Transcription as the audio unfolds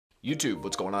YouTube,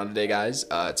 what's going on today, guys?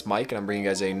 It's Mike, and I'm bringing you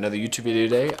guys another YouTube video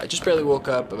today. I just barely woke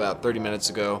up about 30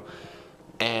 minutes ago,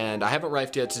 and I haven't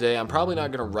rifed yet today. I'm probably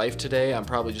not going to rife today. I'm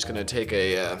probably just going to take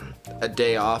a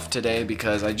day off today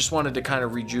because I just wanted to kind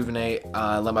of rejuvenate,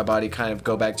 let my body kind of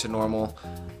go back to normal.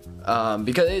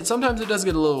 Because sometimes it does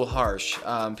get a little harsh.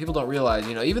 People don't realize,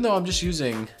 even though I'm just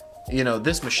using,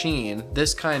 this machine,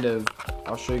 this kind of,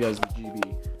 I'll show you guys the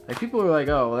GB. Like, people are like,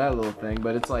 oh, well, that little thing,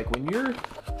 but it's like when you're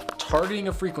targeting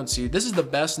a frequency, this is the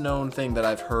best known thing that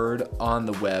I've heard on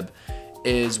the web,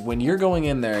 is when you're going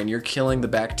in there and you're killing the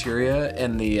bacteria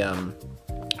and the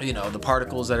the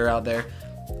particles that are out there,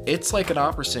 it's like an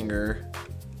opera singer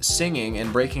singing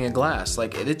and breaking a glass.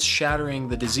 Like, it's shattering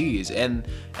the disease, and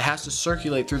it has to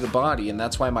circulate through the body, and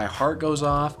that's why my heart goes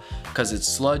off, because it's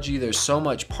sludgy. There's so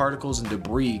much particles and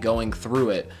debris going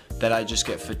through it that I just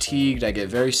get fatigued, I get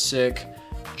very sick,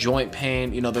 joint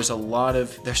pain. There's a lot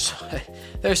of,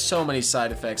 there's so many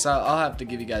side effects. I'll have to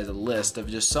give you guys a list of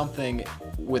just something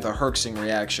with a Herxing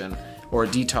reaction or a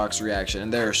detox reaction,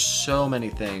 and there are so many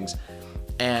things.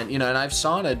 And and I've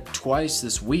sauna'd twice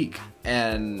this week,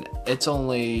 and it's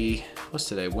only, what's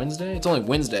today, Wednesday? It's only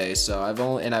Wednesday, so I've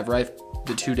rifed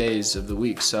the 2 days of the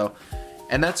week, so,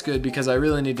 and that's good because I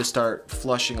really need to start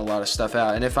flushing a lot of stuff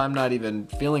out. And if I'm not even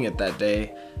feeling it that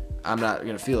day, I'm not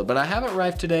gonna feel it. But I haven't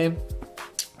rifed today,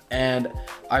 and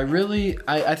I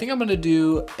think I'm gonna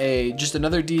do just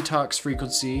another detox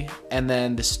frequency, and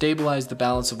then the stabilize the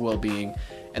balance of well-being.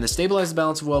 And the stabilize the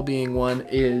balance of well-being one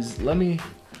is, let me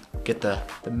get the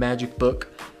magic book.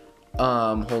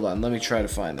 Hold on, let me try to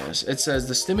find this. It says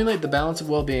the stimulate the balance of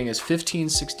well-being is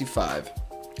 1565.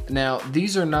 Now,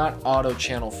 these are not auto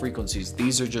channel frequencies.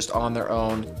 These are just on their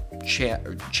own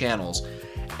channels.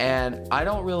 And I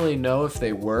don't really know if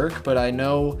they work, but I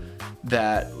know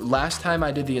that last time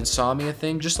I did the insomnia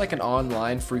thing, just like an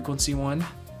online frequency one,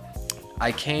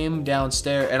 I came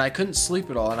downstairs and I couldn't sleep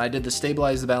at all, and I did the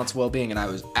stabilize the balance of well-being, and I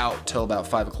was out till about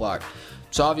 5 o'clock.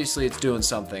 So obviously it's doing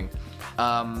something.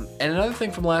 And another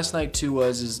thing from last night too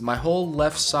is my whole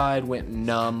left side went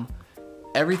numb.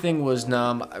 Everything was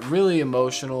numb, really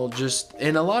emotional, just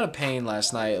in a lot of pain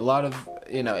last night. A lot of,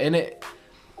 and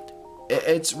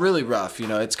it's really rough.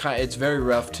 It's very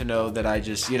rough to know that I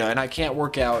just, and I can't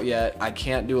work out yet. I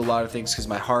can't do a lot of things because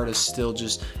my heart is still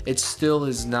it still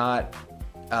is not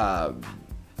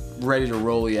ready to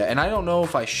roll yet. And I don't know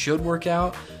if I should work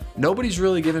out. Nobody's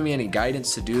really giving me any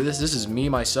guidance to do this. This is me,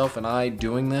 myself, and I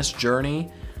doing this journey,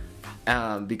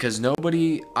 because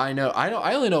nobody I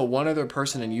only know one other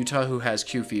person in Utah who has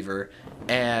Q fever,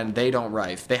 and they don't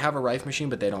rife. They have a rife machine,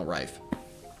 but they don't rife.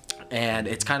 And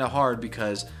it's kind of hard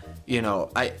because,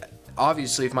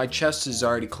 obviously if my chest is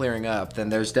already clearing up, then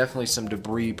there's definitely some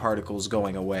debris particles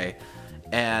going away.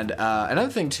 And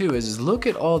another thing too is look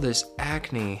at all this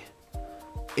acne.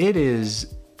 It is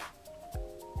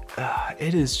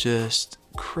just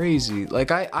crazy. Like,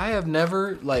 I have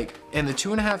never, like, in the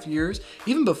 2.5 years,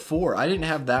 even before, I didn't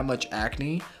have that much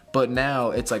acne, but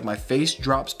now it's like my face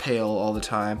drops pale all the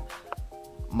time.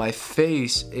 My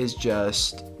face is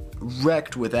just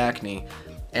wrecked with acne,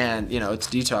 and it's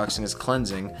detoxing, it's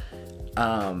cleansing,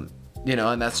 and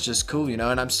that's just cool,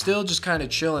 and I'm still just kind of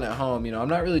chilling at home. I'm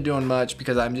not really doing much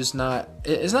because I'm just not,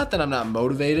 it's not that I'm not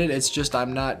motivated, it's just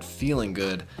I'm not feeling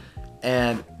good.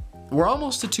 And we're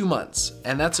almost to 2 months,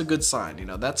 and that's a good sign.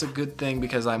 That's a good thing,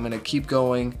 because I'm gonna keep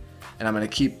going, and I'm gonna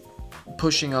keep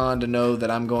pushing on to know that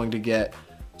I'm going to get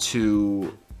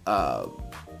to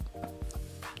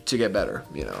get better.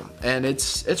 And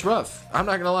it's rough. I'm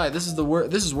not gonna lie. This is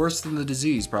this is worse than the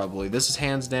disease, probably. This is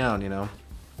hands down.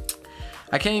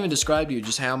 I can't even describe to you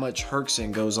just how much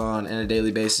Herxing goes on a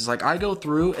daily basis. Like, I go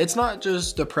through. It's not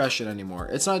just depression anymore.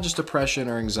 It's not just depression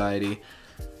or anxiety.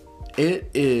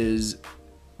 It is.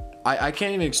 I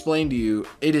can't even explain to you.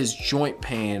 It is joint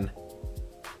pain,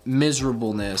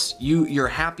 miserableness. You're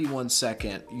happy 1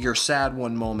 second, you're sad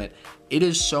 1 moment. It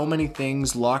is so many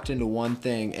things locked into one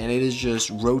thing, and it is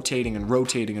just rotating and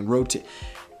rotating and rotating.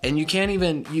 And you can't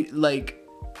even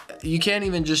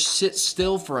just sit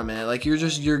still for a minute. Like,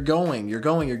 you're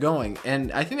going.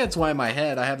 And I think that's why my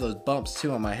head, I have those bumps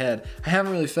too on my head. I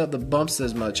haven't really felt the bumps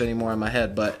as much anymore on my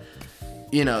head, but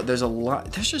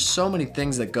there's just so many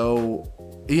things that go,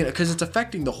 because it's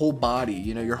affecting the whole body.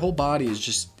 Your whole body is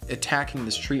just attacking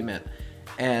this treatment,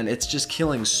 and it's just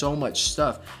killing so much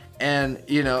stuff. And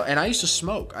and I used to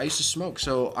smoke,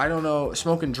 so I don't know,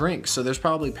 smoke and drink, so there's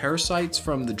probably parasites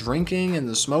from the drinking and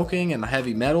the smoking and the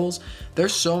heavy metals.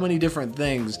 There's so many different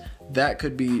things that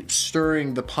could be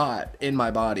stirring the pot in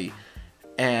my body,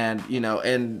 and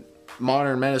and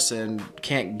modern medicine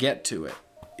can't get to it.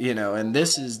 And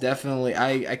this is definitely,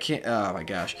 I can't, oh my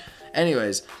gosh.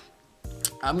 Anyways,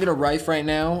 I'm gonna rife right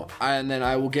now, and then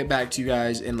I will get back to you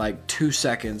guys in like 2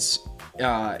 seconds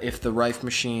if the rife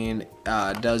machine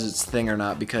does its thing or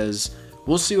not, because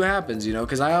we'll see what happens, you know,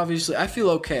 because I feel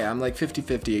okay. I'm like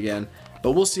 50-50 again,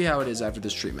 but we'll see how it is after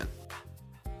this treatment.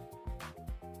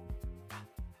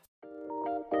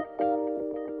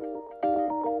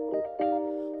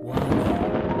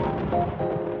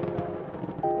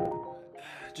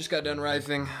 Just got done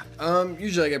rifing.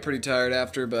 Usually I get pretty tired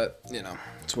after, but you know,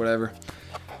 it's whatever.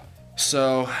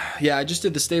 So yeah, I just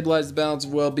did the stabilize the balance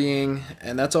of well-being,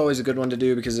 and that's always a good one to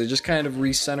do because it just kind of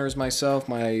recenters myself.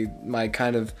 My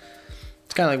kind of,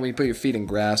 it's kind of like when you put your feet in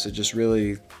grass. It just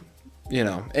really, you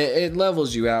know, it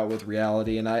levels you out with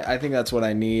reality, and I think that's what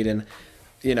I need. And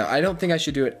you know, I don't think I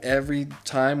should do it every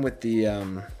time with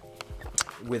the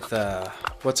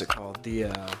what's it called,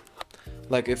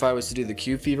 like if I was to do the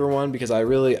Q Fever one, because I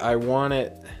want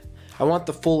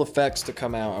the full effects to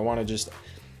come out. I want to just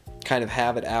kind of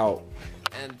have it out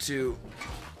and to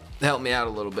help me out a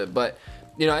little bit. But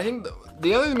you know, I think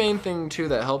the other main thing too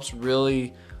that helps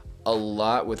really a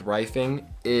lot with rifing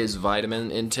is vitamin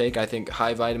intake. I think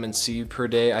high vitamin C per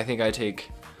day. I think I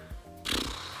take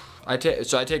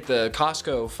the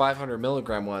Costco 500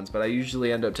 milligram ones, but I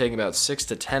usually end up taking about 6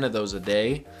 to 10 of those a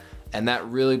day, and that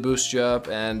really boosts you up.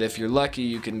 And if you're lucky,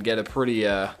 you can get a pretty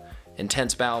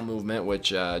intense bowel movement, which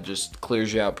just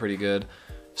clears you out pretty good.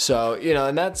 So you know,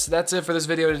 and that's it for this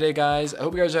video today, guys. I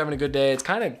hope you guys are having a good day. It's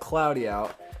kind of cloudy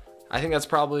out. I think that's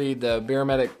probably the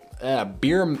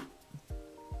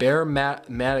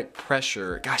barometric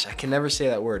pressure. Gosh, I can never say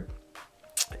that word.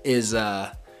 Is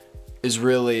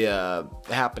really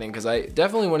happening, because I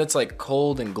definitely, when it's like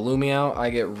cold and gloomy out, I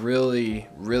get really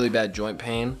bad joint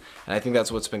pain, and I think that's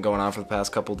what's been going on for the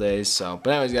past couple days. So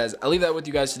but anyways, guys, I'll leave that with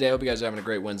you guys today. I hope you guys are having a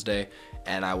great Wednesday,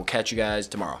 and I will catch you guys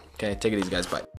tomorrow. Okay, take it easy, guys. Bye.